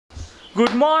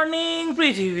Good morning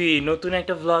পৃথিবী, নতুন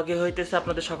একটা ব্লগে হইতেছে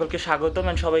আপনাদের সকলকে স্বাগতম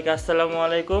এন্ড সবাইকে আসসালামু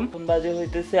আলাইকুম। কোন বাজে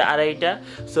হইতেছে 2:30।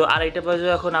 সো 2:30 বাজে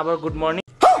এখন আবার গুড মর্নিং।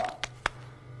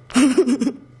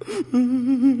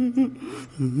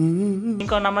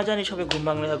 কারণ আমরা জানি সবাই ঘুম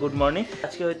ভাঙলে গুড মর্নিং।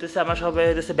 আজকে হইতেছে আমরা সবাই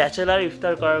হইতেছে ব্যাচেলার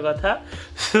ইফতার করার কথা।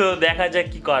 সো দেখা যাক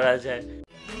কি করা যায়।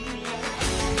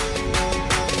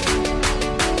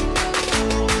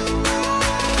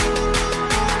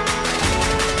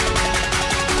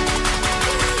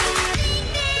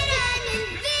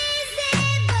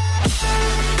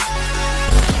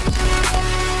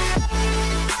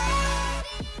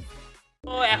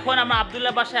 এখন আমরা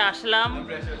আব্দুল্লাহ বাসায় আসলাম।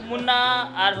 মুন্না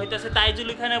আর হইতেছে তাইজুল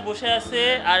এখানে বসে আছে।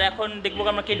 আর এখন দেখবো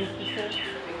আমরা কে ঢুকতেছে।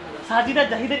 সাজিদা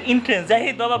জাহিদের এন্ট্রেন্স।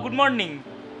 জাহিদ বাবা গুড মর্নিং।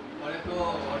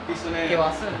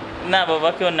 না বাবা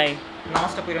কেউ নাই,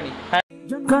 নামাজটা পড়ে নি।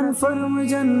 কনফার্ম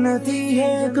জান্নাতি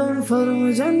হে, কনফার্ম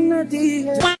জান্নাতি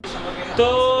হে। তো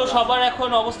সবার এখন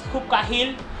অবস্থা খুব কাহিল।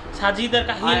 সাজিদার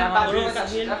কাহিল, আমারও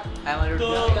কাহিল। তো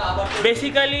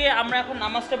বেসিক্যালি আমরা এখন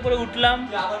নামাজটা পড়ে উঠলাম।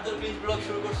 আবার তো প্লিজ ব্লগ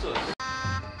শুরু করছো।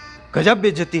 গজব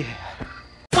বেজতি है।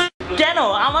 কেন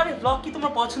আমার ব্লগ কি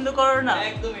তোমরা পছন্দ করো না?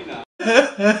 একদমই না।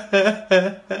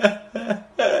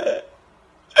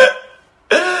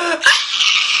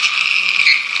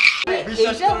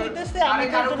 এইটা হইতেছে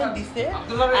আমাদের জন্য দিছে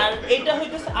আর এইটা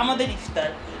হইতেছে আমাদের ইফতার।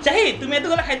 জাহিদ তুমি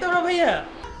এতগুলো খাইতে পারো ভাইয়া?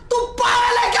 তুই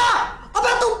পারলে কা?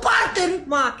 আবে তুই পারতেন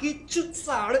মা কি চুত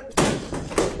সাড়।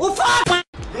 উফা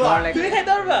তুমি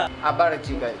খাইতে পারবা? আবার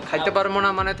জি গাইস খাইতে পারবো না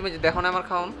মানে তুমি দেখো না আমার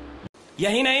খাওন।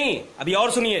 यही नहीं, अभी और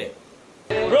सुनिए।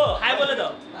 ব্রো হাই বলে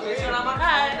দাও।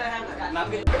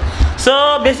 সো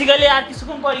বেসিক্যালি আর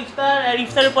কিছুক্ষণ পর ইফতার, আর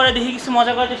ইফতারের পরে দেখি কিছু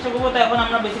মজা করার চেষ্টা করবো। তো এখন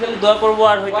আমরা বেসিক্যালি দোয়া করবো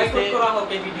আর হইতেছে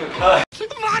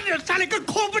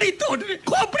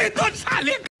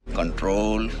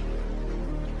कंट्रोल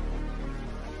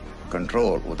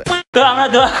कंट्रोल उधर। তো আমরা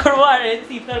দোয়া করবো আর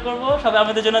ইফতার করবো। সবাই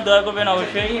আমাদের জন্য দোয়া করবেন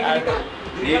অবশ্যই। আর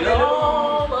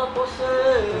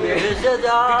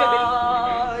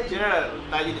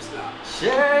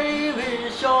সেই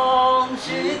ভীষণ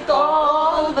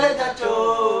শীতল ভেজা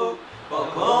চোখ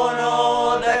কখনো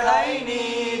দেখাইনি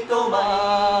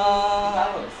তোমার।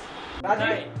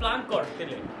 প্ল্যান কর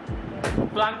তেলে,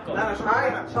 প্ল্যান কর।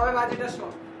 সবাই বাজিটা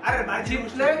শোন। अरे बाजी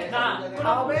জিতলে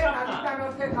খাবে, না জিতলে আমি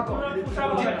ওর থেকে খাবো।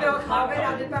 জিতলেও খাবে, না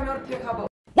জিতলে আমি ওর থেকে খাবো।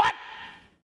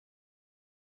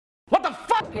 What the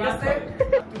fuck? ঠিক আছে?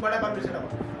 তুই বড় পারবি সেটা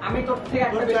বল। আমি তোর থেকে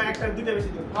একটা বেশি একটা দুটো বেশি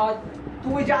দেব।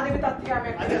 তুই যা দিবি তার থেকে আমি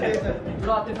একটা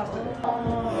লতে থাকবো।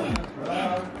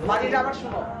 বাজিটা আবার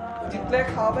শোনো। জিতলে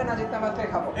খাবে, না জিতলে আমি ওর থেকে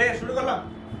খাবো। শুরু করলাম।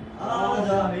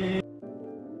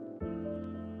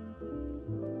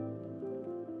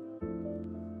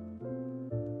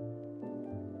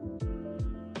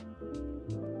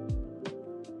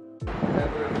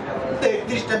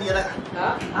 तेईसटा दिया ना।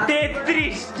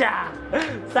 33টা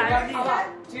साजी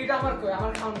चीट আমার কই,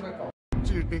 আমার খাওন কই কও।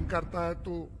 चीटिंग करता है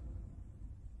तू,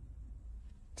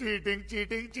 चीटिंग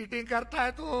चीटिंग चीटिंग करता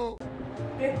है तू।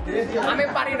 আমি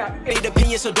পারি না।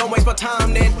 opinion, so don't waste my time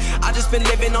then. I just been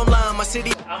living online, my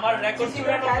city. আমার রেকর্ড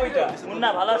 94টা। মুন্না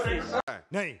ভালো আছিস?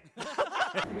 नहीं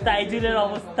তাইজুলের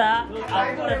অবস্থা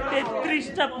আপনার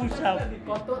 33টা পুশ আপ।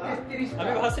 কত 33?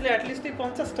 আমি ভাবছিলাম at least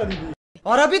 50টা দিবি।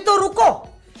 और अभी तो रुको,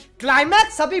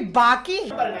 क्लाइमैक्स अभी बाकी।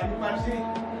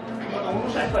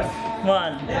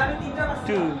 1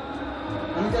 2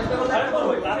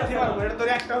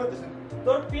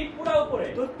 তোর পিঠ পুরো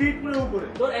উপরে,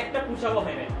 তোর একটা পুশ আপ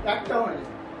হয় না।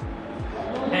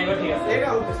 হ্যাঁ গো ঠিক আছে।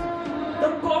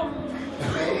 তোর কম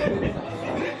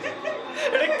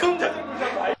এটা কম যাচ্ছে push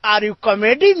up. Are you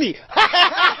comedy me?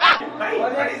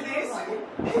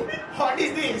 What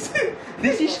is this?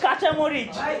 This is কাঁচা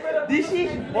মরিচ, দিস ইজ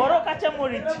বড় কাঁচা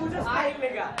মরিচ।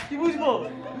 কি বুঝবো,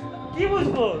 কি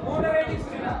বুঝবো?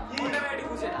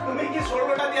 তুমি কি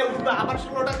 16টা দিয়ে উঠবে, আবার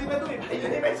 16টা দিবে তুমি? ভাই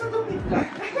দিবেছো তুমি?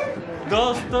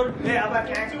 দোস্ত তোর আবার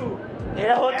কিছু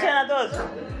এটা হচ্ছে না দোস্ত।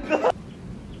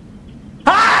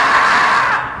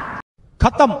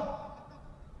 खत्म,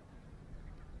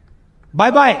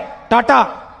 bye bye, Tata,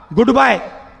 good bye,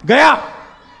 गया।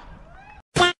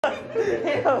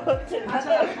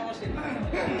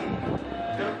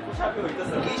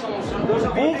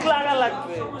 বুক লাগা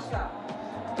লাগবে।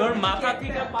 তোর মাথা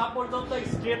থেকে পা পর্যন্ত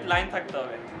স্ট্রেট লাইন থাকতে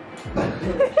হবে।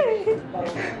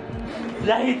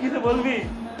 জাহিদ কিছু বলবি?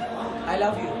 I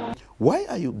love you. Why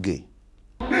are you gay?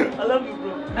 I love you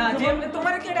bro। না যেমনে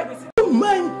তোমারে কেডা কইছে? Oh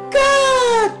my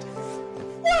God!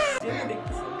 যেমনে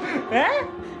দেখতেছ। হ্যাঁ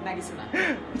না কিছু না।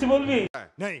 কিছু বলবি?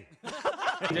 नहीं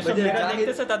যেসব মেয়েরা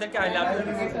দেখতেছে তাদেরকে আই লাভ ইউ।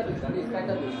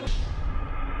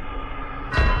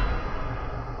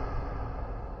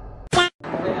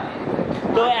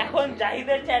 তো তো এখন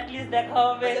জাহিদের চ্যাট লিস্ট দেখা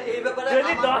হবে,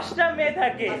 যদি 10টা মেয়ে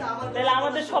থাকে তাহলে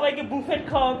আমাদের সবাইকে বুফেট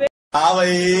খাওয়াবে। हाँ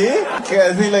भाई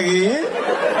कैसी लगी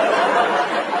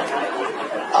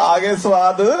आगे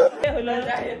स्वाद হলো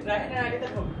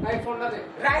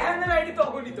রায়হানের আইডি তো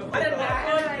অগণিত। আরে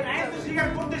রায়হান তো স্বীকার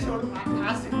করতেছ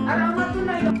আছে। আরে আমার তো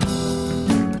নাই।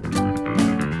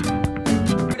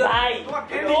 ভাই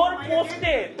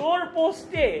তোর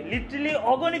পোস্টে লিটারালি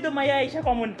অগণিত মাইয়া এসে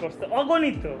কমেন্ট করছে,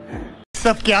 অগণিত।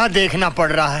 सब क्या देखना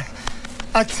पड़ रहा है,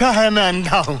 अच्छा है मैं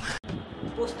अंधा हूँ।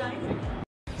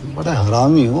 बड़ा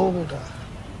हरामी हो बेटा।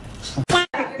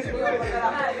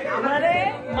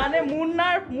 মানে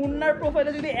মুন্নার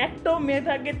প্রোফাইলে যদি একটাও মেয়ে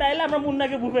থাকে তাহলে আমরা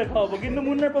মুন্নাকে বুফে খাওয়াবো, কিন্তু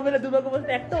মুন্নার প্রোফাইলে দুর্ভাগ্যবশত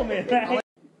একটাও মেয়ে নাই।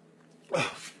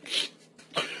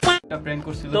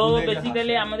 তো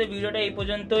বেসিক্যালি আমাদের ভিডিওটা এই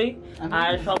পর্যন্তই।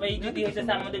 আর সবাই যদি হচ্ছে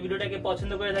আমাদের ভিডিওটাকে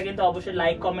পছন্দ করে থাকেন তো অবশ্যই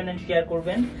লাইক, কমেন্ট এন্ড শেয়ার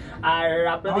করবেন। আর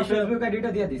আপনাদের ফেসবুক আইডিটা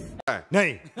দিয়ে দিস।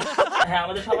 नहीं হ্যাঁ,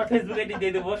 আমাদের সবার ফেসবুক আইডি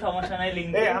দিয়ে দেবো, সমস্যা নাই,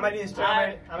 লিংক। আমার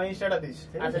ইনস্টাটা দিস।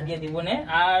 আচ্ছা দিয়ে দিব নে।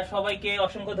 আর সবাইকে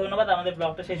অসংখ্য ধন্যবাদ। আমাদের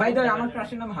ব্লগটা শেষ। ভাই আমার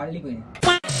ক্রাশের নাম হার্লি কুইন।